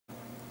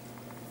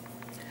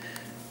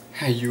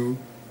Hey you,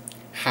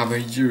 how are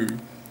you?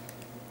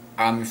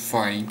 I'm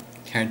fine,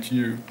 can't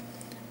you?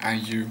 Are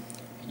you?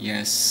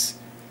 Yes.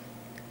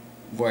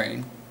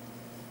 When?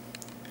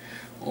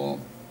 Oh,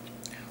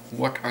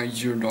 what are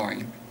you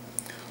doing?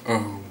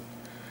 Oh,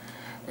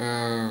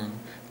 uh,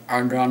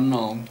 I don't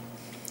know.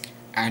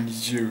 And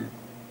you?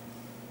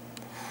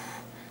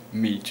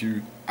 Me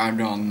too, I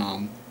don't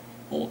know.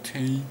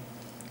 Okay.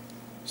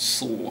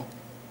 So,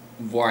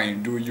 why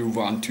do you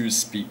want to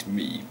speak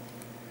me?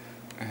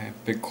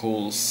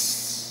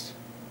 Because...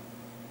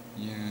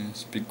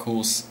 Yes,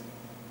 because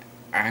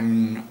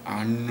I'm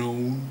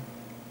unknown.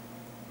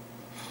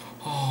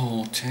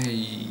 Oh,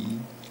 Tay,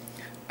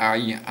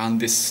 I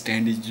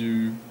understand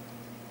you.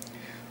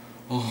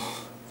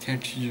 Oh,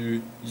 can't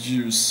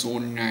you so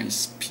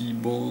nice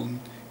people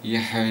you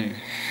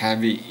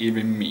have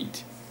even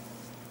meet?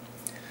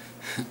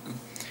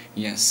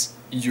 Yes,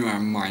 you are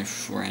my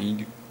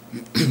friend.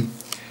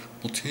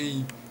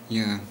 Okay,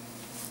 yeah.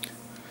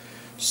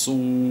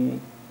 So,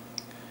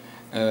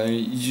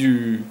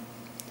 you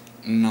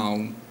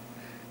know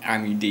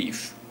I'm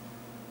deaf,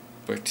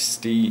 but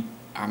still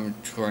I'm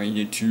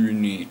trying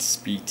to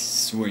speak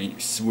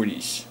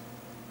Swedish.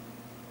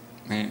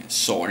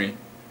 Sorry,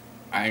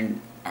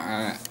 I'm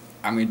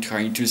I'm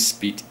trying to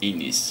speak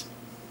English.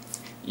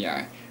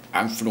 Yeah,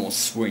 I'm from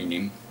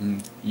Sweden,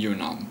 you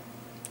know.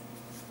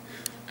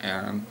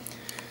 Um,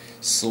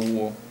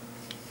 so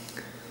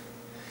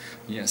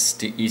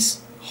yes, it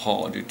is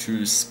hard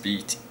to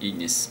speak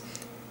English,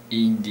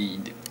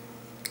 indeed.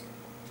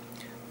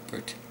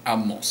 But I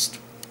must.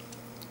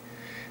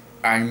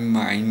 I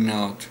might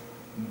not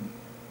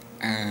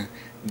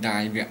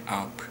dive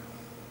up.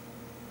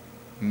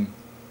 Hmm.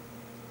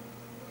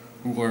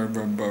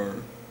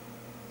 Whatever.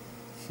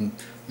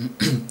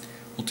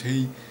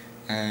 Okay,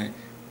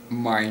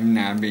 my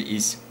name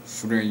is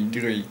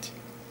Fredde.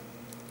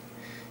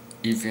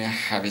 If I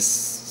have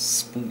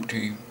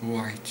spoken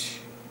right,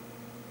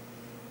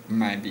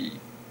 maybe.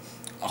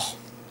 Oh,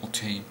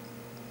 okay.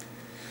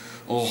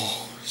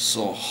 Oh,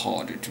 so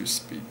hard to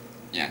speak.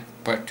 Yeah,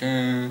 but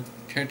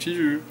can't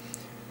you?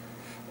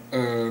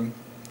 Um,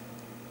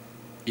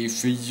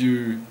 if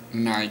you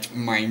like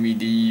my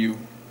video,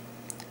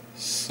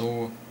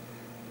 so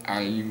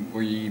I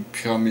will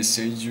promise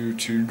you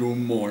to do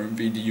more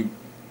video.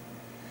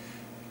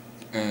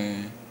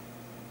 Uh,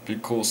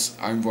 because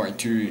I want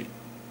to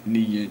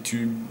need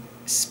to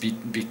speak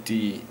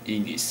better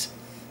English,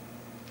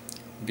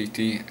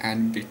 better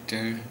and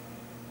better.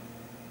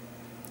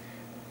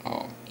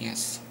 Oh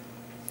yes.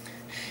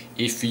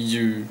 If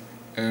you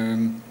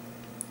um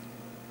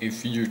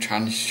if you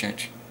can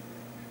check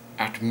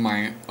at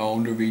my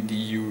old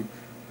video,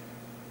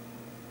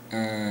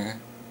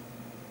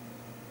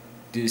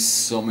 this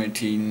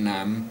something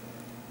name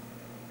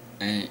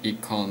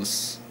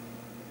equals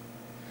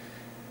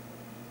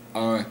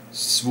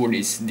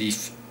Swedish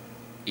diff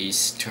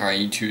is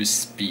trying to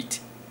speak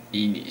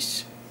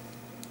English.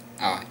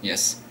 Ah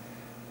yes,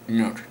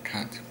 not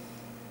that.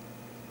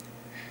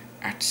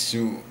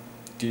 So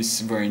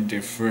this very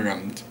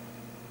different.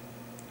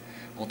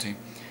 Okay,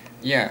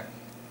 yeah.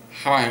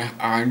 How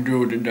I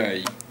do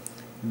today?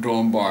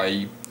 Don't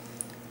bye,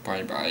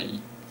 bye bye.